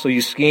have, so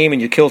you scheme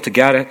and you kill to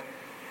get it.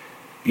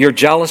 You're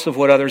jealous of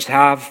what others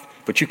have,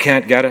 but you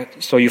can't get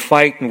it, so you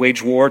fight and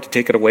wage war to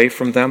take it away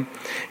from them.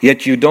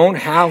 Yet you don't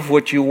have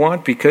what you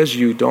want because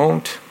you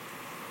don't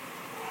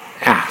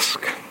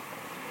ask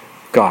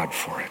God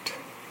for it.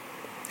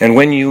 And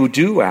when you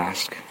do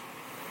ask,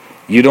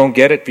 you don't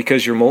get it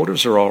because your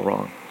motives are all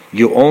wrong.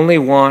 You only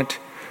want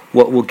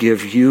what will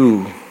give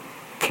you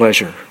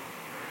pleasure.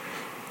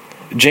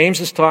 James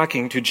is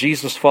talking to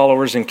Jesus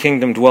followers and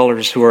kingdom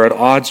dwellers who are at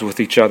odds with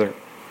each other.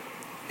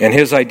 And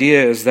his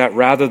idea is that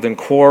rather than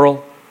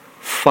quarrel,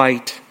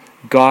 fight,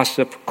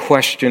 gossip,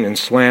 question, and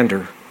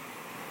slander,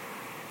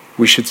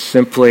 we should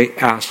simply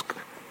ask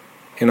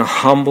in a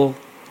humble,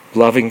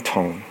 loving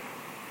tone.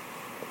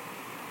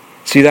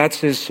 See, that's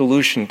his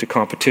solution to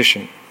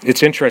competition.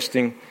 It's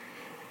interesting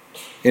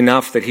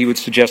enough that he would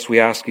suggest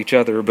we ask each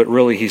other, but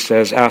really he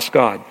says, ask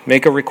God.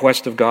 Make a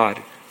request of God.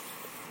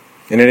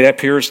 And it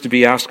appears to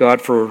be ask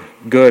God for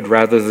good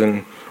rather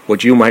than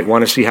what you might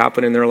want to see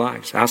happen in their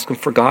lives. Ask him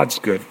for God's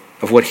good,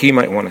 of what he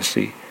might want to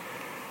see.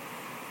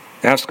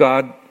 Ask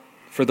God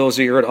for those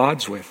that you're at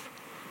odds with,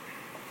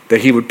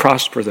 that he would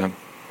prosper them,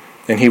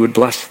 and he would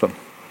bless them,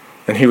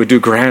 and he would do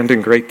grand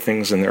and great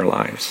things in their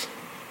lives.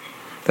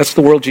 That's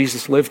the world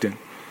Jesus lived in.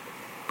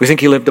 We think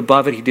he lived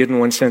above it. He did in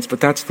one sense,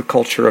 but that's the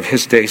culture of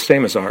his day,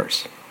 same as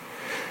ours.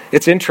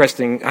 It's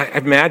interesting. I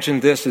imagine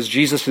this as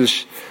Jesus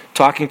is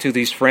talking to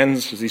these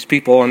friends, these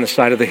people on the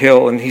side of the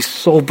hill, and he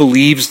so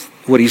believes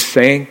what he's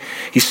saying.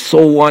 He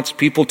so wants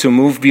people to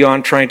move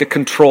beyond trying to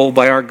control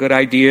by our good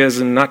ideas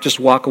and not just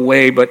walk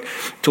away, but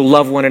to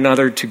love one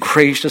another, to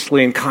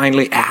graciously and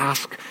kindly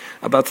ask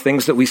about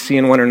things that we see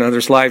in one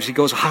another's lives. He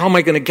goes, how am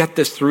I going to get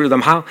this through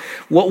them?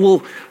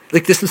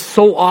 This is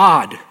so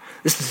odd.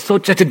 This is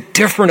such a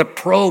different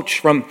approach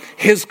from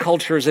his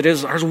culture as it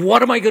is ours.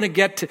 What am I going to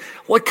get to?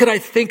 What could I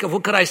think of?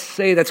 What could I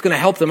say that's going to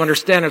help them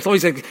understand? It's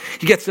always like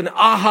he gets an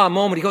aha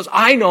moment. He goes,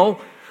 I know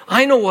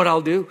what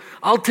I'll do.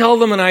 I'll tell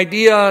them an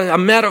idea, a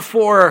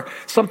metaphor,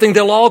 something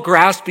they'll all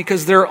grasp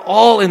because they're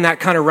all in that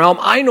kind of realm.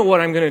 I know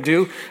what I'm going to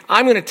do.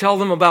 I'm going to tell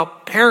them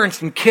about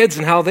parents and kids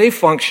and how they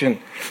function.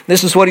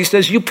 This is what he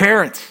says, you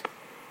parents,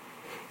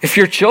 if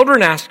your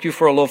children ask you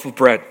for a loaf of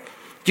bread,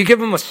 do you give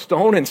them a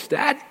stone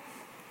instead?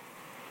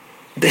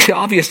 The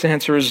obvious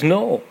answer is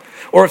no.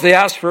 Or if they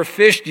ask for a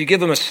fish, do you give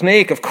them a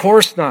snake? Of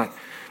course not.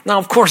 Now,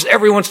 of course,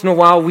 every once in a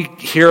while we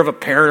hear of a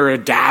parent or a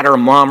dad or a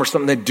mom or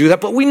something that do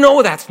that, but we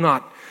know that's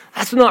not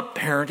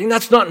parenting.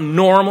 That's not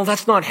normal.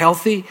 That's not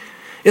healthy.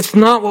 It's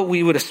not what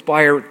we would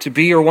aspire to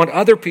be or want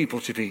other people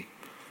to be.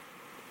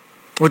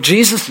 What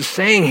Jesus is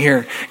saying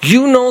here,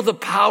 you know the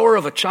power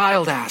of a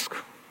child ask.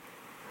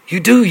 You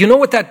do. You know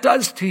what that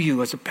does to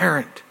you as a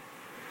parent.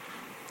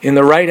 In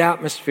the right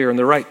atmosphere, in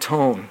the right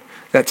tone,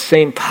 that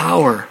same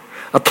power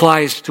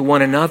applies to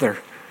one another,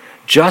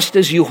 just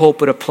as you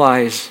hope it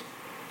applies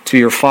to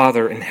your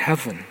Father in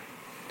heaven.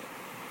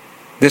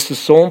 This is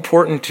so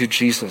important to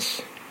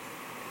Jesus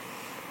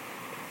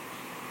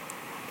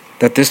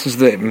that this is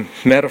the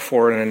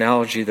metaphor and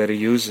analogy that he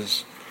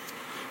uses.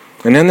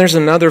 And then there's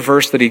another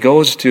verse that he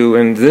goes to,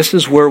 and this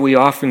is where we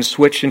often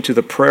switch into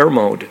the prayer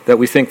mode, that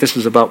we think this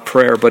is about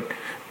prayer, but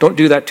don't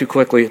do that too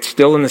quickly. It's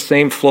still in the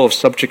same flow of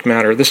subject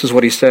matter. This is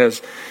what he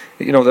says.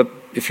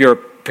 If you're a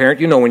parent,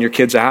 when your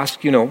kids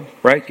ask,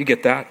 right? You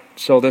get that.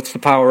 So that's the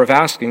power of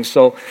asking.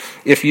 So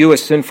if you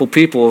as sinful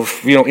people,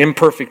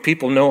 imperfect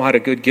people know how to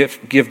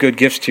give good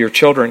gifts to your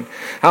children,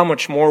 how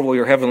much more will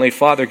your Heavenly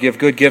Father give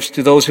good gifts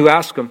to those who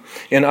ask him?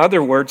 In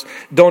other words,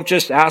 don't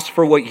just ask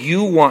for what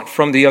you want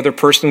from the other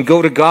person.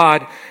 Go to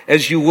God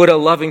as you would a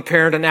loving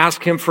parent and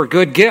ask him for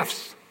good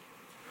gifts.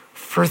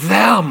 For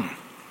them.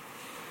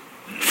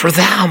 For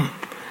them.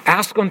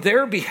 Ask on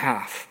their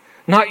behalf,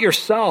 not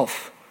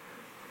yourself.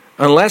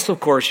 Unless, of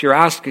course, you're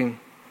asking,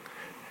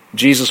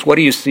 Jesus, what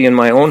do you see in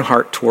my own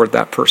heart toward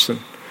that person?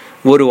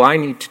 What do I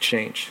need to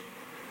change?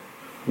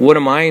 What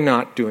am I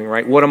not doing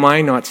right? What am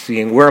I not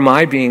seeing? Where am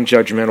I being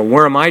judgmental?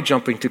 Where am I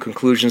jumping to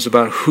conclusions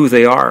about who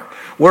they are?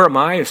 Where am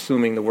I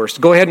assuming the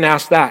worst? Go ahead and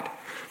ask that.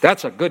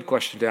 That's a good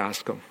question to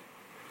ask them.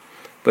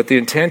 But the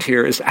intent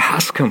here is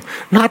ask them,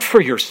 not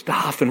for your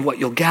stuff and what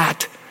you'll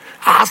get.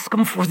 Ask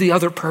them for the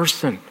other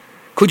person.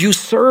 Could you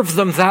serve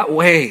them that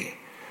way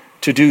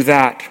to do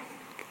that?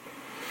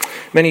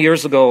 Many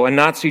years ago, a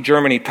Nazi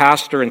Germany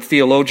pastor and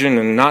theologian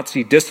and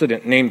Nazi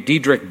dissident named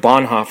Dietrich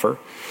Bonhoeffer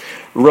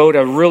wrote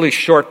a really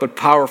short but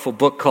powerful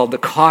book called The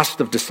Cost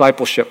of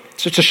Discipleship.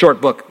 It's just a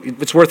short book.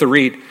 It's worth a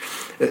read.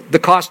 The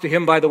cost to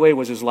him, by the way,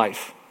 was his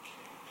life.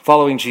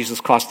 Following Jesus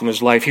cost him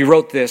his life. He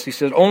wrote this. He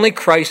said, only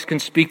Christ can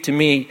speak to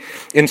me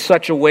in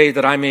such a way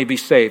that I may be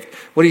saved.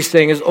 What he's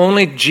saying is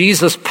only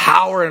Jesus'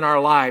 power in our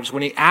lives,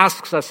 when he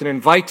asks us and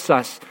invites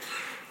us,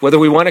 whether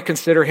we want to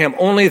consider him,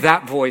 only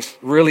that voice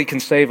really can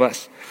save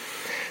us.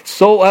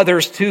 So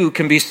others too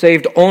can be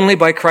saved only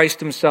by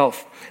Christ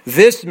himself.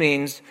 This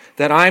means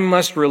that I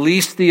must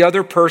release the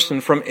other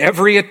person from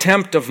every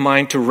attempt of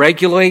mine to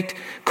regulate,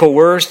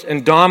 coerce,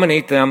 and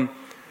dominate them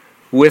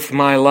with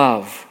my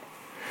love.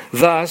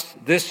 Thus,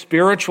 this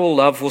spiritual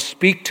love will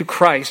speak to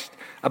Christ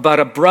about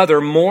a brother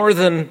more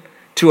than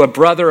to a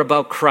brother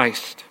about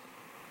Christ.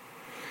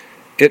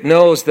 It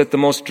knows that the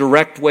most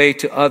direct way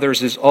to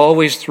others is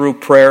always through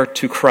prayer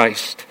to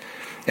Christ,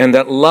 and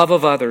that love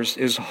of others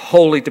is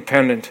wholly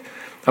dependent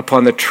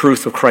upon the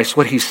truth of Christ.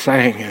 What he's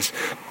saying is,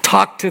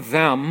 talk to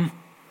them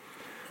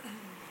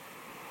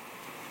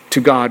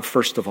to God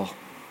first of all.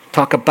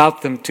 Talk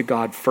about them to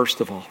God first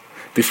of all,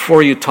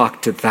 before you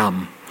talk to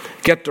them.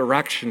 Get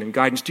direction and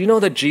guidance. Do you know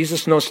that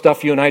Jesus knows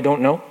stuff you and I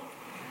don't know?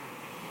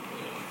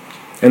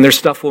 And there's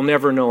stuff we'll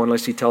never know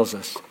unless he tells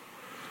us.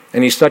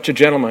 And he's such a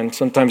gentleman,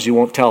 sometimes he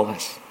won't tell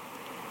us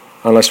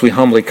unless we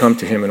humbly come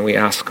to him and we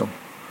ask him,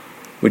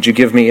 would you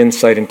give me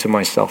insight into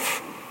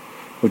myself?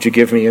 Would you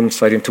give me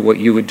insight into what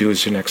you would do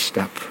as your next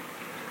step?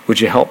 Would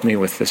you help me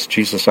with this,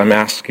 Jesus? I'm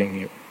asking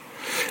you.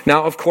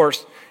 Now, of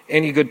course,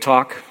 any good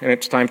talk, and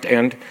it's time to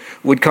end,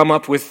 would come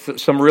up with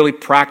some really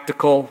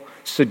practical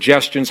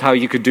suggestions how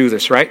you could do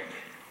this, right?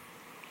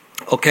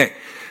 Okay,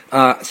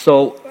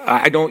 so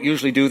I don't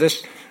usually do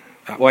this.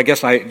 Well, I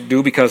guess I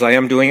do because I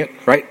am doing it,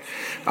 right?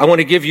 I want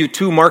to give you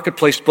 2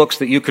 marketplace books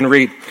that you can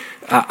read.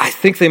 I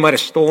think they might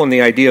have stolen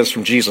the ideas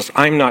from Jesus.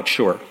 I'm not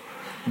sure,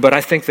 but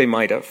I think they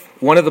might have.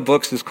 One of the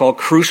books is called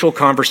Crucial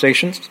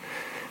Conversations,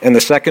 and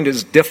the second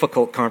is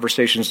Difficult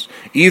Conversations.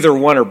 Either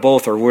one or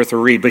both are worth a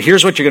read. But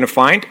here's what you're going to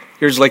find.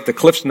 Here's like the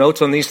Cliff's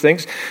Notes on these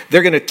things.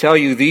 They're going to tell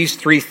you these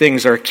 3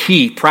 things are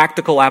key,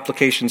 practical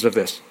applications of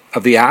this,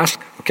 of the ask,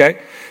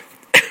 okay?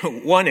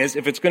 One is,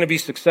 if it's going to be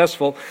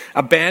successful,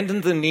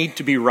 abandon the need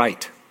to be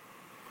right.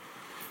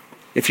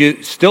 If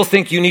you still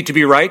think you need to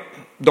be right,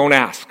 don't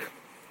ask.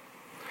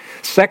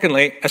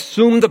 Secondly,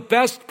 assume the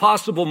best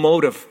possible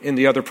motive in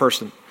the other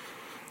person.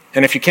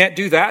 And if you can't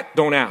do that,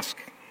 don't ask.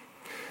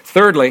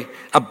 Thirdly,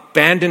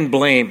 abandon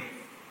blame.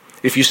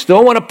 If you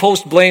still want to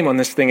post blame on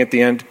this thing at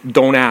the end,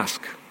 don't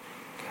ask.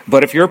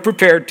 But if you're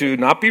prepared to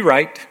not be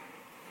right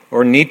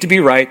or need to be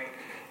right,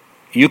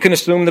 you can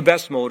assume the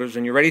best motives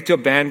and you're ready to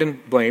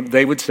abandon blame.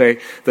 They would say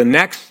the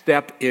next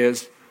step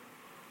is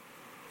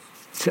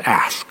to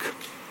ask.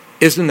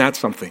 Isn't that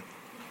something?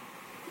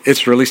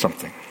 It's really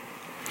something.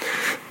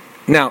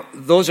 Now,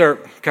 those are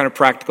kind of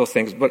practical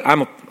things, but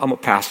I'm a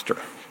pastor.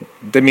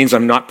 That means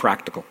I'm not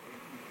practical.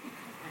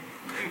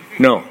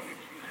 No.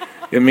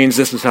 It means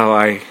this is how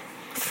I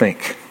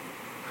think.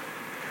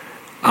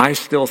 I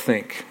still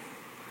think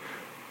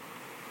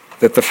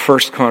that the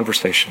first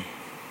conversation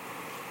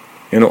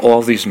in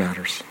all these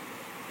matters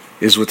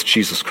is with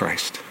Jesus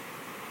Christ.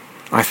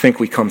 I think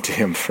we come to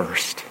him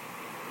first.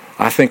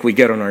 I think we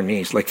get on our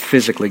knees, like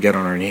physically get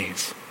on our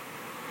knees,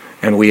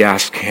 and we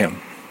ask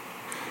him.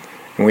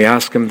 And we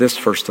ask him this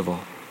first of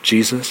all: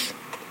 Jesus,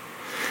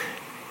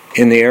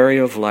 in the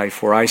area of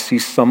life where I see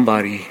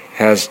somebody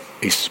has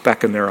a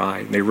speck in their eye,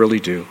 and they really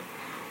do,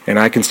 and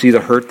I can see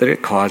the hurt that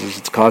it causes,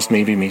 it's caused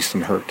maybe me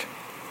some hurt.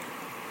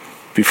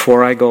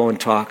 Before I go and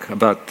talk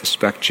about the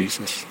speck,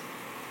 Jesus,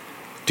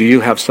 do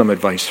you have some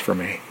advice for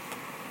me?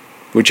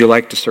 Would you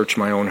like to search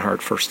my own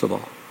heart first of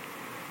all?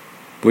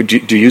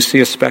 Do you see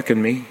a speck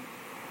in me?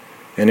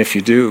 And if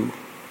you do,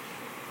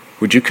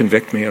 would you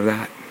convict me of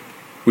that?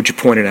 Would you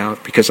point it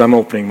out? Because I'm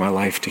opening my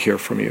life to hear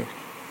from you.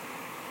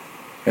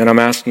 And I'm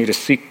asking you to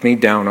seek me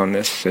down on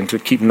this and to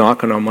keep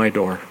knocking on my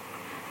door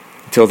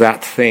until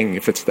that thing,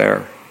 if it's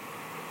there,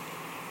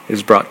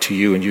 is brought to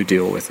you and you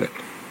deal with it.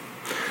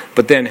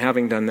 But then,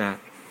 having done that,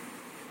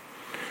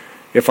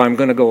 if I'm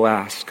going to go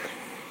ask,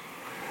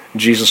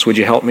 Jesus, would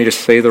you help me to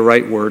say the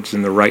right words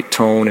in the right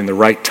tone, in the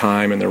right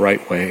time, in the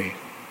right way?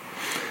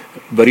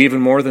 But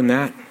even more than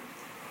that,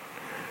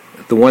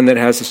 the one that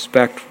has a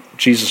speck,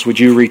 Jesus, would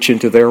you reach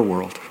into their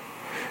world?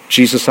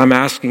 Jesus, I'm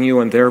asking you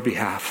on their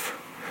behalf.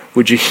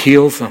 Would you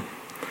heal them?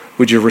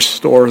 Would you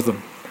restore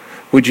them?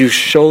 Would you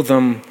show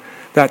them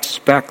that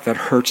speck that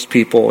hurts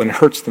people and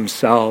hurts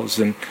themselves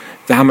and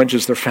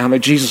damages their family?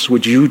 Jesus,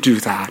 would you do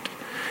that?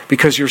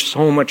 Because you're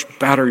so much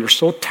better. You're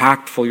so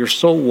tactful. You're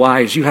so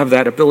wise. You have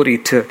that ability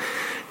to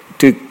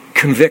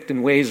convict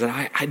in ways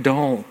that I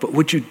don't. But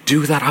would you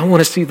do that? I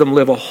want to see them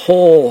live a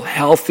whole,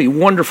 healthy,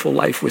 wonderful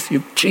life with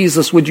you.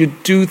 Jesus, would you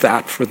do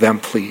that for them,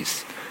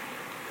 please?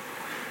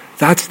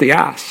 That's the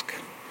ask.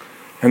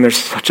 And there's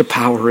such a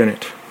power in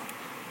it.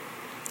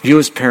 You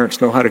as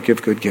parents know how to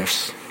give good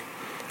gifts.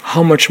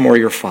 How much more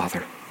your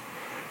Father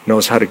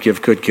knows how to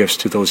give good gifts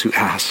to those who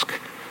ask,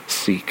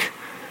 seek,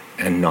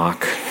 and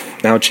knock.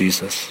 Now,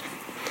 Jesus,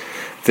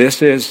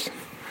 this is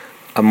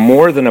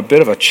more than a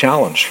bit of a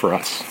challenge for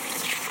us.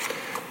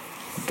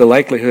 The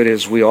likelihood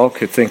is we all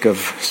could think of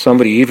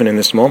somebody even in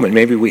this moment,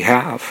 maybe we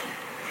have,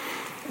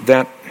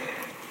 that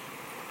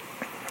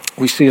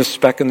we see a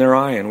speck in their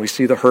eye and we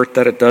see the hurt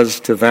that it does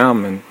to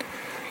them and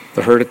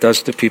the hurt it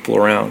does to people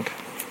around.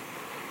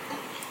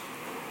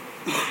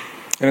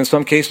 And in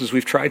some cases,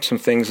 we've tried some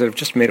things that have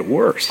just made it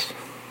worse.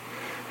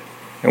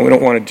 And we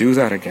don't want to do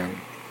that again.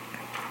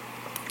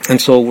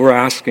 And so we're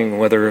asking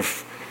whether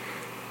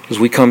as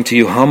we come to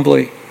you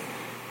humbly,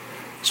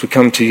 as we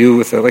come to you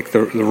with the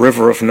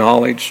river of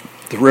knowledge,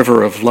 the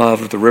river of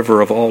love, the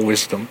river of all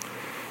wisdom,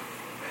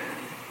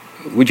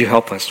 would you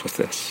help us with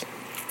this?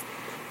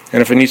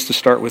 And if it needs to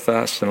start with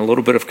us and a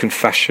little bit of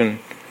confession,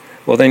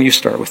 well, then you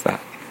start with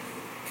that.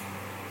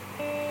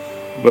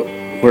 But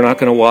we're not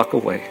going to walk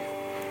away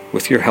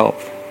with your help.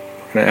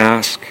 We're going to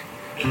ask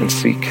and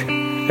seek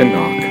and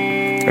knock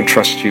and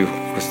trust you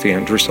with the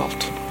end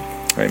result.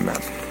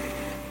 Amen.